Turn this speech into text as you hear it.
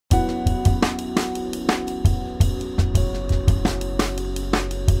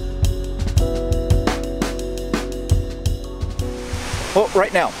Well,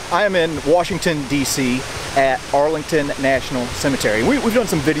 right now, I am in Washington, D.C. at Arlington National Cemetery. We've done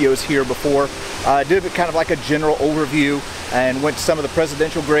some videos here before. Did kind of like a general overview and went to some of the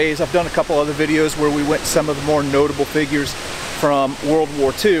presidential graves. I've done a couple other videos where we went to some of the more notable figures from World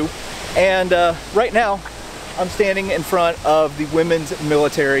War II. And right now, I'm standing in front of the Women's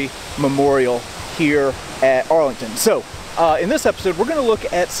Military Memorial here at Arlington. So, in this episode, we're going to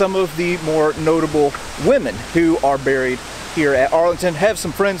look at some of the more notable women who are buried here at Arlington. Have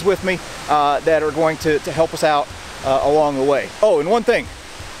some friends with me that are going to help us out along the way. Oh, and one thing,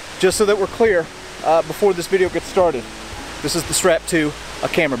 just so that we're clear, before this video gets started, this is the strap to a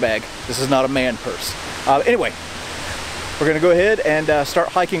camera bag. This is not a man purse. Anyway, we're going to go ahead and start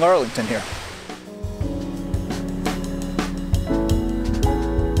hiking Arlington here.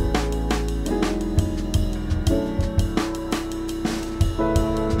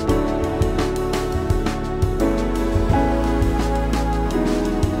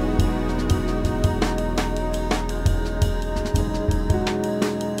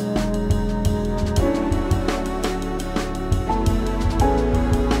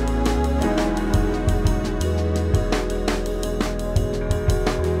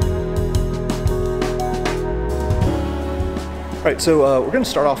 All right, so we're going to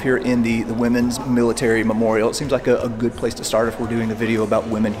start off here in the Women's Military Memorial. It seems like a good place to start if we're doing a video about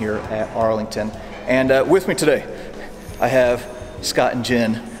women here at Arlington. And with me today, I have Scott and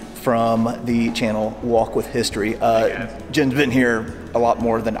Jen from the channel Walk with History. Jen's been here a lot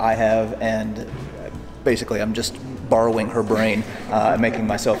more than I have, and basically I'm just borrowing her brain and making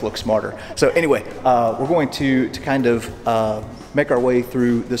myself look smarter. So anyway, we're going to kind of make our way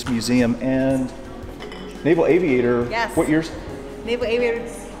through this museum. And Naval Aviator, yes. What years? Naval Aviator,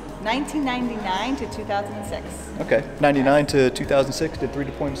 1999 to 2006. Okay, 99 to 2006, did 3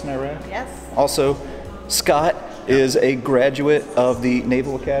 deployments in Iraq? Yes. Also, Scott is a graduate of the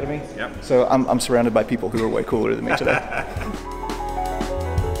Naval Academy. Yep. So I'm surrounded by people who are way cooler than me today.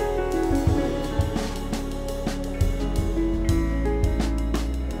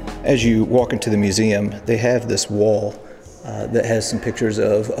 As you walk into the museum, they have this wall that has some pictures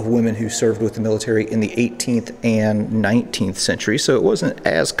of women who served with the military in the 18th and 19th century. So it wasn't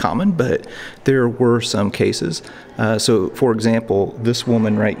as common, but there were some cases. So for example, this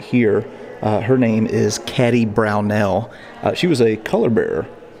woman right here, her name is Caddy Brownell. She was a color bearer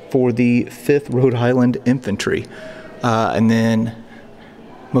for the 5th Rhode Island Infantry. And then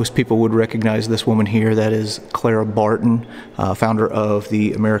most people would recognize this woman here. That is Clara Barton, founder of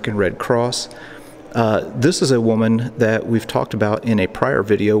the American Red Cross. This is a woman that we've talked about in a prior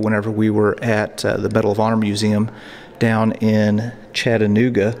video whenever we were at the Medal of Honor Museum down in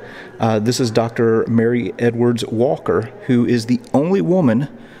Chattanooga. This is Dr. Mary Edwards Walker, who is the only woman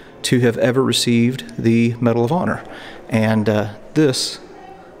to have ever received the Medal of Honor. And this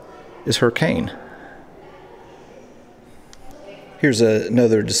is her cane. Here's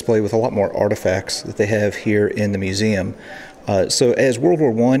another display with a lot more artifacts that they have here in the museum. So as World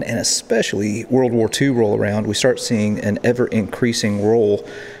War I and especially World War II roll around, we start seeing an ever-increasing role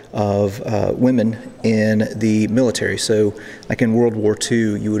of women in the military. So like in World War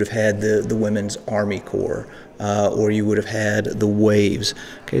II, you would have had the Women's Army Corps, or you would have had the Waves.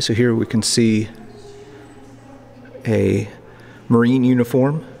 Okay, so here we can see a Marine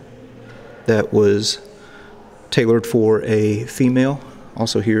uniform that was tailored for a female.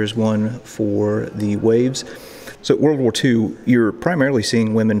 Also here's one for the Waves. So World War II, you're primarily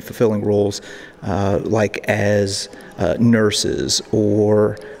seeing women fulfilling roles like as nurses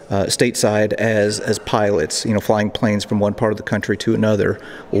or stateside as pilots, you know, flying planes from one part of the country to another,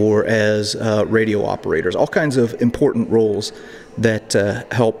 or as radio operators, all kinds of important roles that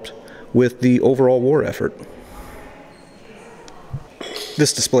helped with the overall war effort.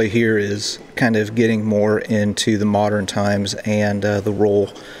 This display here is kind of getting more into the modern times and the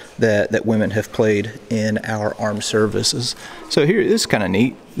role that women have played in our armed services. So here, this is kind of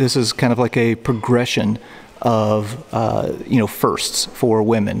neat. This is kind of like a progression of firsts for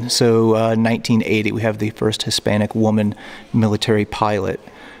women. So 1980, we have the first Hispanic woman military pilot.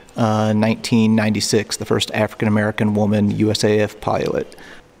 1996, the first African-American woman USAF pilot.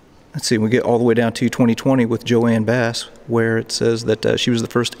 Let's see, we get all the way down to 2020 with Joanne Bass, where it says that she was the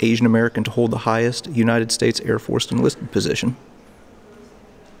first Asian American to hold the highest United States Air Force enlisted position.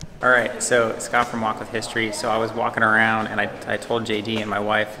 All right, so Scott from Walk with History. So I was walking around and I told JD and my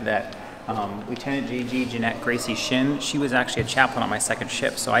wife that Lieutenant JG Jeanette Gracie Shin, she was actually a chaplain on my second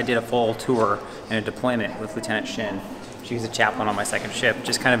ship. So I did a full tour and a deployment with Lieutenant Shin. She was a chaplain on my second ship.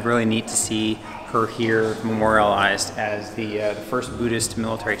 Just kind of really neat to see her here memorialized as the first Buddhist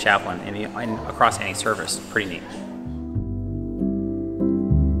military chaplain across any service. Pretty neat.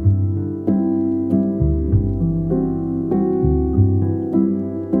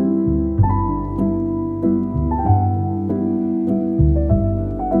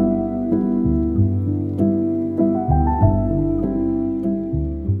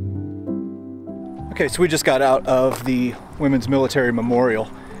 Okay, so we just got out of the Women's Military Memorial,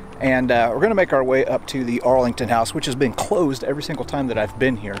 and we're going to make our way up to the Arlington House, which has been closed every single time that I've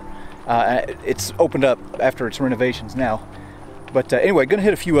been here. It's opened up after its renovations now. But anyway, going to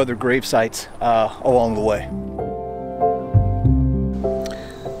hit a few other grave sites along the way.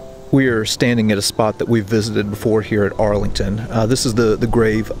 We are standing at a spot that we've visited before here at Arlington. This is the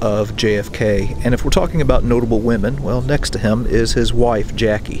grave of JFK, and if we're talking about notable women, well, next to him is his wife,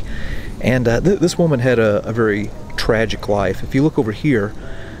 Jackie. And this woman had a very tragic life. If you look over here,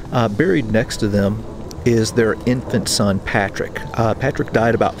 buried next to them is their infant son, Patrick. Patrick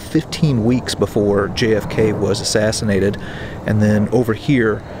died about 15 weeks before JFK was assassinated. And then over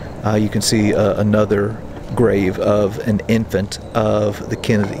here, you can see another grave of an infant of the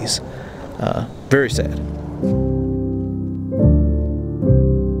Kennedys. Very sad.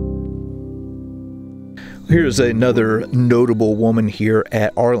 Here's another notable woman here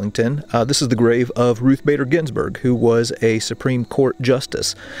at Arlington. This is the grave of Ruth Bader Ginsburg, who was a Supreme Court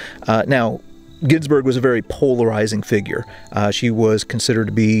justice. Now, Ginsburg was a very polarizing figure. She was considered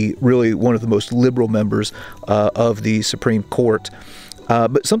to be really one of the most liberal members of the Supreme Court.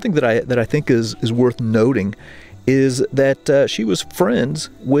 But something that I think is worth noting is that she was friends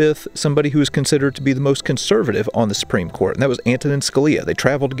with somebody who is considered to be the most conservative on the Supreme Court, and that was Antonin Scalia. They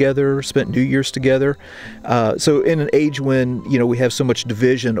traveled together, spent New Year's together. So in an age when, you know, we have so much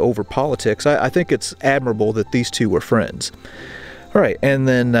division over politics, I think it's admirable that these two were friends. All right, and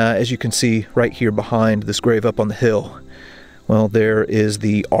then as you can see right here behind this grave up on the hill, well, there is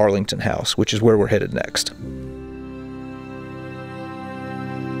the Arlington House, which is where we're headed next.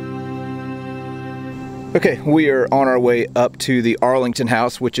 Okay, we are on our way up to the Arlington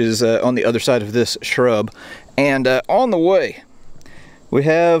House, which is on the other side of this shrub. And on the way, we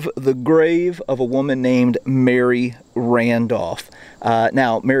have the grave of a woman named Mary Randolph.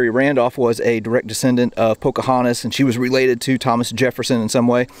 Now, Mary Randolph was a direct descendant of Pocahontas, and she was related to Thomas Jefferson in some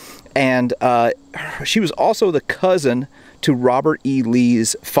way. And she was also the cousin to Robert E.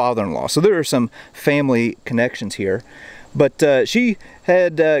 Lee's father-in-law. So there are some family connections here. But she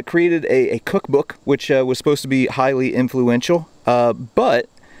had created a cookbook, which was supposed to be highly influential. But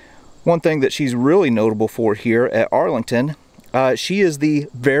one thing that she's really notable for here at Arlington, she is the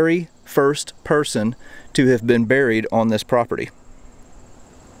very first person to have been buried on this property.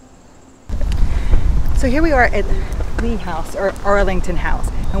 So here we are at Lee House, or Arlington House.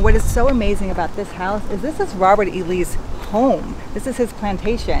 And what is so amazing about this house is this is Robert E. Lee's home. This is his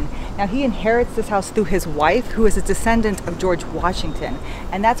plantation. Now he inherits this house through his wife, who is a descendant of George Washington.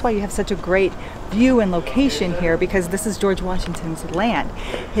 And that's why you have such a great view and location here, because this is George Washington's land.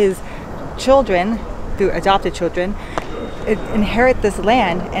 His children, through adopted children, inherit this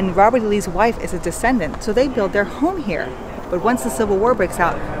land, and Robert E. Lee's wife is a descendant. So they build their home here. But once the Civil War breaks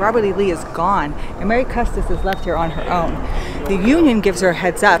out, Robert E. Lee is gone, and Mary Custis is left here on her own. The Union gives her a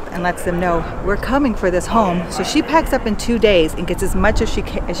heads up and lets them know, we're coming for this home. So she packs up in 2 days and gets as much as she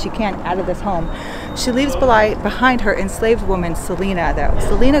can out of this home. She leaves behind her enslaved woman, Selina, though.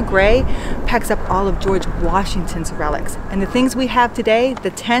 Selina Gray packs up all of George Washington's relics. And the things we have today,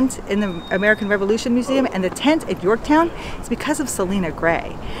 the tent in the American Revolution Museum and the tent at Yorktown, is because of Selina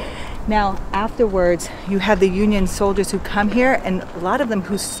Gray. Now, afterwards, you have the Union soldiers who come here, and a lot of them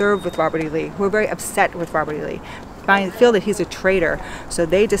who served with Robert E. Lee, who are very upset with Robert E. Lee, feel that he's a traitor. So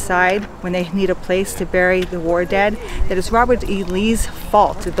they decide, when they need a place to bury the war dead, that it's Robert E. Lee's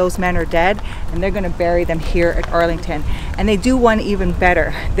fault that those men are dead, and they're going to bury them here at Arlington. And they do one even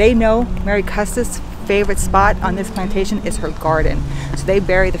better. They know Mary Custis' favorite spot on this plantation is her garden. So they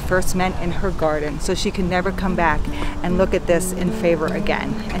bury the first men in her garden, so she can never come back and look at this in favor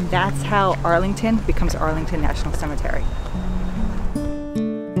again. And that's how Arlington becomes Arlington National Cemetery.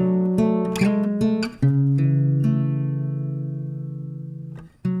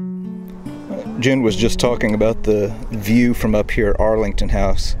 Jen was just talking about the view from up here at Arlington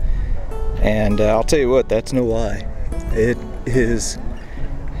House, and I'll tell you what, that's no lie. It is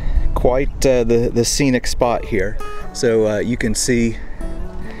quite the scenic spot here. So you can see,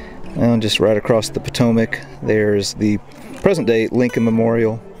 well, just right across the Potomac, there's the present-day Lincoln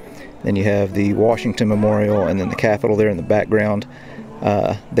Memorial, then you have the Washington Memorial, and then the Capitol there in the background,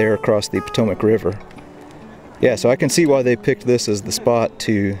 there across the Potomac River. Yeah, so I can see why they picked this as the spot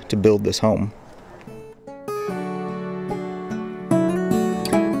to build this home.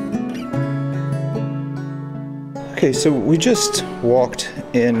 Okay, so we just walked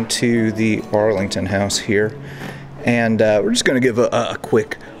into the Arlington House here, and we're just going to give a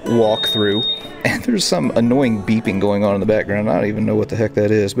quick walkthrough. And there's some annoying beeping going on in the background. I don't even know what the heck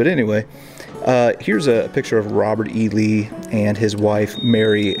that is. But anyway, here's a picture of Robert E. Lee and his wife,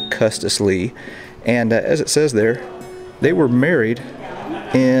 Mary Custis Lee. And as it says there, they were married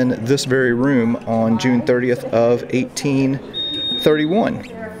in this very room on June 30th of 1831.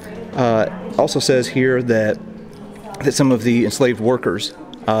 Also says here that some of the enslaved workers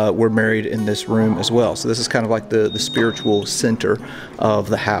were married in this room as well. So this is kind of like the spiritual center of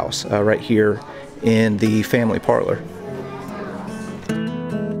the house, right here in the family parlor.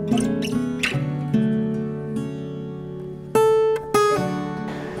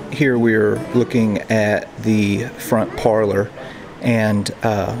 Here we're looking at the front parlor, and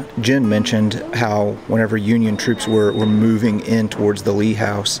Jen mentioned how whenever Union troops were moving in towards the Lee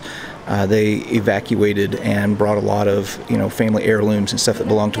House, they evacuated and brought a lot of family heirlooms and stuff that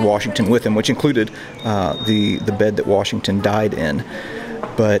belonged to Washington with them, which included the bed that Washington died in.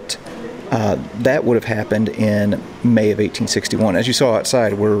 But that would have happened in May of 1861. As you saw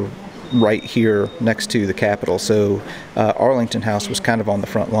outside, we're right here next to the Capitol, so Arlington House was kind of on the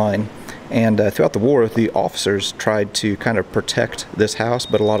front line. And throughout the war, the officers tried to kind of protect this house,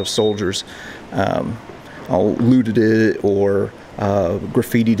 but a lot of soldiers looted it or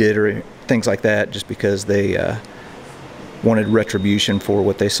graffitied it or things like that, just because they wanted retribution for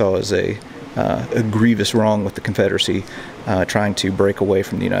what they saw as a grievous wrong with the Confederacy trying to break away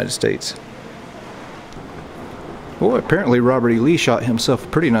from the United States. Well, apparently Robert E. Lee shot himself a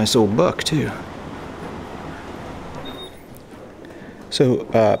pretty nice old buck too. So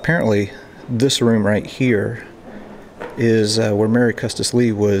apparently this room right here is where Mary Custis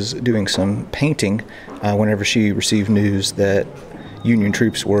Lee was doing some painting whenever she received news that Union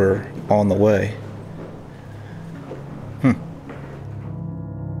troops were on the way.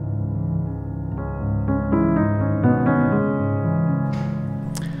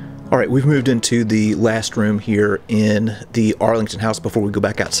 All right, we've moved into the last room here in the Arlington house before we go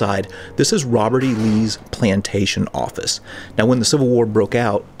back outside. This is Robert E. Lee's plantation office. Now, when the Civil War broke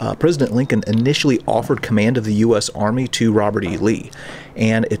out, President Lincoln initially offered command of the U.S. Army to Robert E. Lee.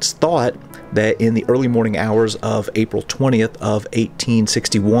 And it's thought that in the early morning hours of April 20th of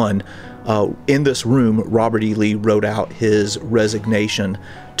 1861, in this room, Robert E. Lee wrote out his resignation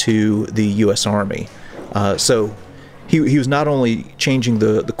to the U.S. Army. He was not only changing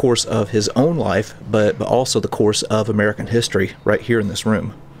the course of his own life, but also the course of American history right here in this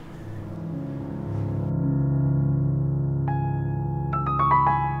room.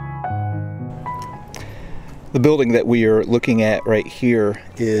 The building that we are looking at right here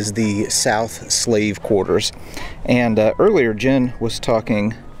is the South Slave Quarters. And earlier Jen was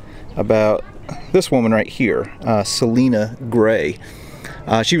talking about this woman right here, Selina Gray.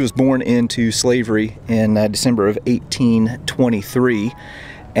 She was born into slavery in December of 1823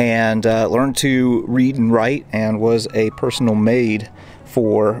 and learned to read and write and was a personal maid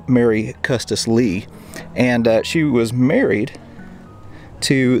for Mary Custis Lee. And she was married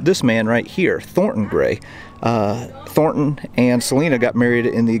to this man right here, Thornton Gray. Thornton and Selina got married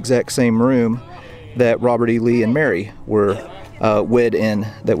in the exact same room that Robert E. Lee and Mary were wed in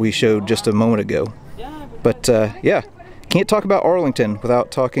that we showed just a moment ago. But yeah. Can't talk about Arlington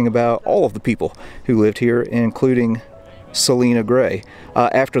without talking about all of the people who lived here, including Selina Gray.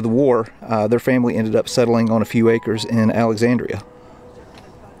 After the war, their family ended up settling on a few acres in Alexandria.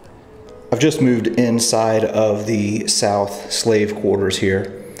 I've just moved inside of the South Slave Quarters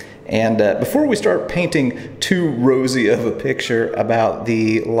here. And before we start painting too rosy of a picture about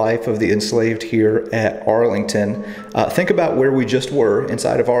the life of the enslaved here at Arlington, think about where we just were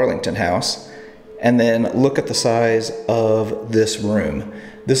inside of Arlington House. And then look at the size of this room.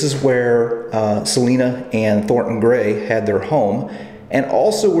 This is where Selina and Thornton Gray had their home, and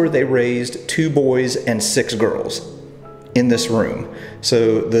also where they raised 2 boys and 6 girls in this room.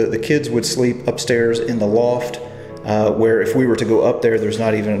 So the kids would sleep upstairs in the loft, where if we were to go up there, there's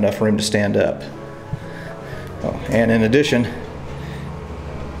not even enough room to stand up. Oh, and in addition,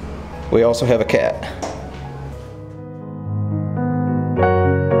 we also have a cat.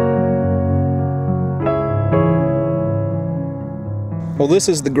 Well, this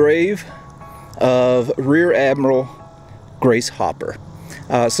is the grave of Rear Admiral Grace Hopper.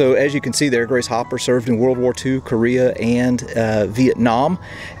 So as you can see there, Grace Hopper served in World War II, Korea, and Vietnam.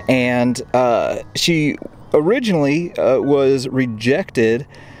 And she originally was rejected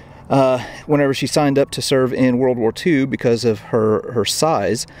whenever she signed up to serve in World War II because of her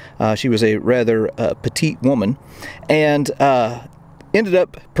size. She was a rather petite woman. And ended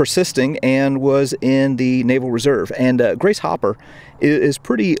up persisting and was in the Naval Reserve. And Grace Hopper is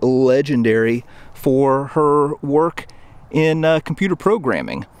pretty legendary for her work in computer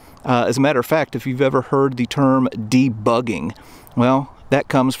programming. As a matter of fact, if you've ever heard the term debugging, well, that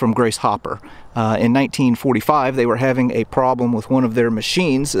comes from Grace Hopper. In 1945, they were having a problem with one of their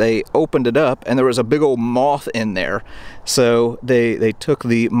machines. They opened it up and there was a big old moth in there. So they took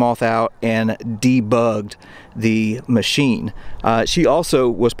the moth out and debugged the machine. She also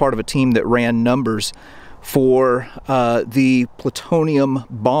was part of a team that ran numbers for the plutonium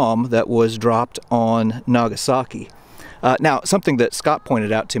bomb that was dropped on Nagasaki. Now, something that Scott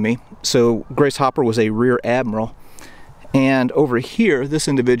pointed out to me, so Grace Hopper was a rear admiral, and over here, this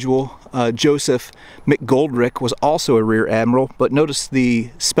individual, Joseph McGoldrick, was also a rear admiral, but notice the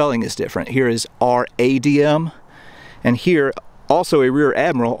spelling is different. Here is R-A-D-M, and here, also a rear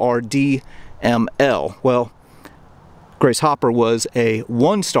admiral, R-D-M-L. Well, Grace Hopper was a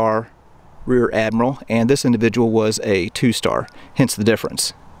 1-star rear admiral, and this individual was a 2-star, hence the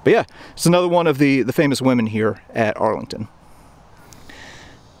difference. But yeah, it's another one of the famous women here at Arlington.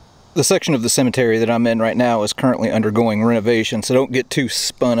 The section of the cemetery that I'm in right now is currently undergoing renovation, so don't get too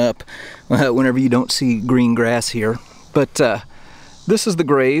spun up whenever you don't see green grass here. But this is the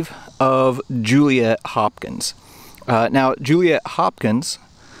grave of Juliet Hopkins. Now, Juliet Hopkins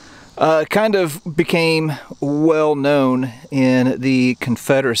kind of became well known in the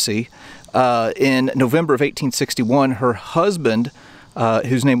Confederacy. In November of 1861, her husband,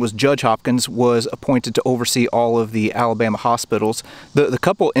 whose name was Judge Hopkins, was appointed to oversee all of the Alabama hospitals. The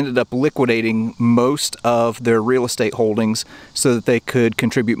couple ended up liquidating most of their real estate holdings so that they could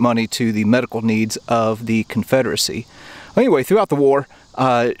contribute money to the medical needs of the Confederacy. Anyway, throughout the war,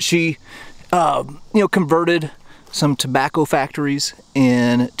 she converted some tobacco factories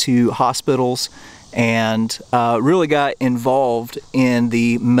into hospitals and really got involved in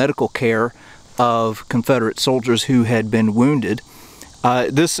the medical care of Confederate soldiers who had been wounded.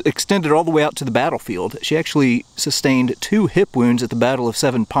 This extended all the way out to the battlefield. She actually sustained 2 hip wounds at the Battle of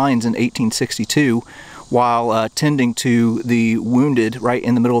Seven Pines in 1862 while tending to the wounded right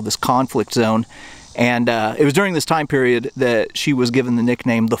in the middle of this conflict zone. And it was during this time period that she was given the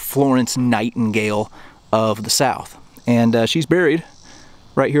nickname the Florence Nightingale of the South. And she's buried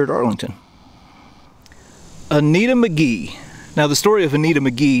right here at Arlington. Anita McGee. Now, the story of Anita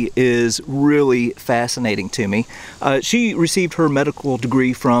McGee is really fascinating to me. She received her medical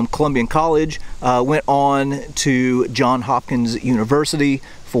degree from Columbian College, went on to Johns Hopkins University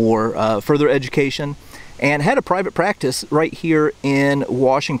for further education, and had a private practice right here in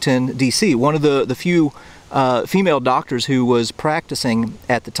Washington, D.C., one of the few female doctors who was practicing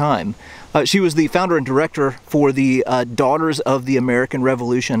at the time. She was the founder and director for the Daughters of the American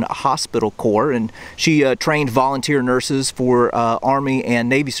Revolution Hospital Corps, and she trained volunteer nurses for Army and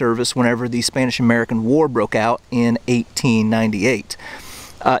Navy service whenever the Spanish-American War broke out in 1898.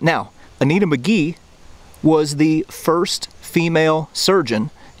 Now, Anita McGee was the first female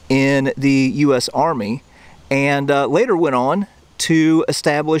surgeon in the U.S. Army, and later went on to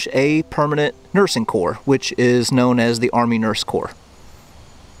establish a permanent nursing corps, which is known as the Army Nurse Corps.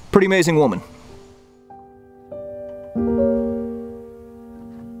 Pretty amazing woman.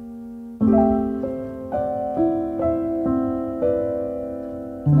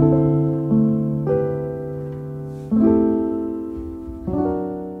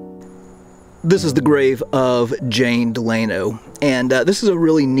 This is the grave of Jane Delano, and this is a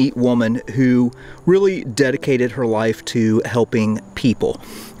really neat woman who really dedicated her life to helping people.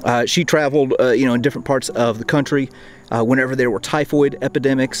 She traveled, in different parts of the country whenever there were typhoid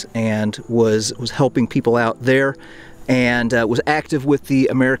epidemics, and was helping people out there, and was active with the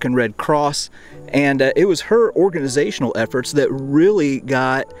American Red Cross. And it was her organizational efforts that really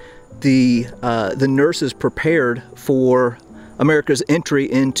got the nurses prepared for America's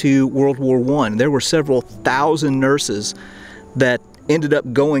entry into World War I. There were several thousand nurses that ended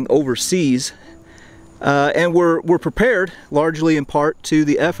up going overseas and were prepared largely in part to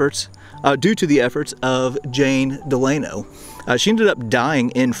the efforts, due to the efforts of Jane Delano. She ended up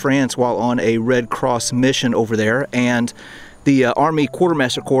dying in France while on a Red Cross mission over there, and the Army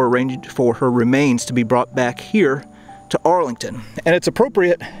Quartermaster Corps arranged for her remains to be brought back here to Arlington. And it's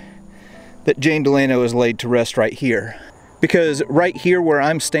appropriate that Jane Delano is laid to rest right here, because right here where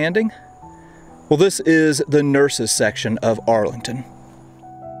I'm standing, well, this is the nurses section of Arlington.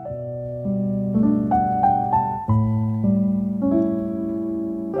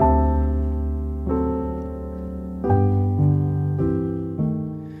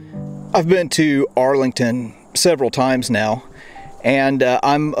 I've been to Arlington several times now, and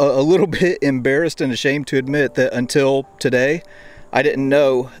I'm a little bit embarrassed and ashamed to admit that until today, I didn't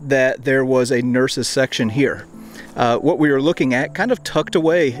know that there was a nurses section here. What we are looking at, kind of tucked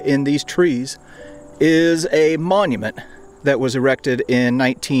away in these trees, is a monument that was erected in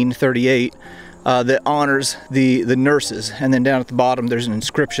 1938 that honors the nurses. And then down at the bottom there's an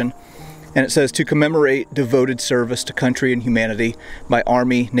inscription, and it says, "To commemorate devoted service to country and humanity by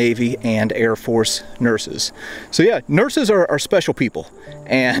Army, Navy, and Air Force nurses." So yeah, nurses are special people,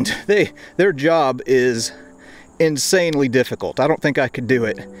 and their job is insanely difficult. I don't think I could do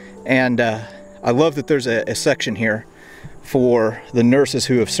it. And I love that there's a section here for the nurses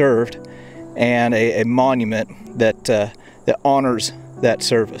who have served, and a monument that honors that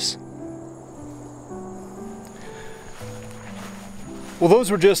service. Well,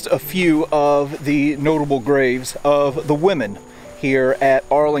 those were just a few of the notable graves of the women here at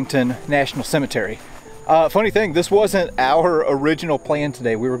Arlington National Cemetery. Funny thing, this wasn't our original plan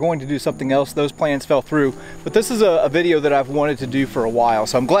today. We were going to do something else. Those plans fell through, but this is a video that I've wanted to do for a while.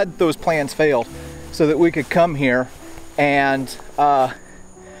 So I'm glad that those plans failed, so that we could come here and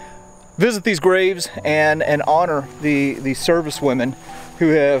visit these graves and honor the service women who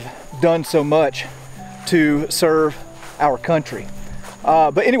have done so much to serve our country.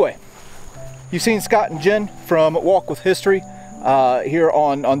 But anyway, you've seen Scott and Jen from Walk with History here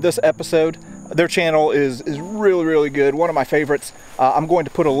on this episode. Their channel is really, really good. One of my favorites. I'm going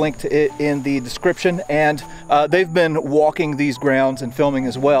to put a link to it in the description, and they've been walking these grounds and filming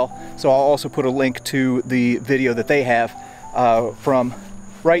as well. So I'll also put a link to the video that they have from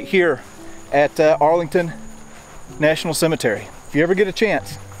right here at Arlington National Cemetery. If you ever get a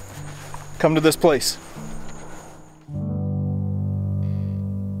chance, come to this place.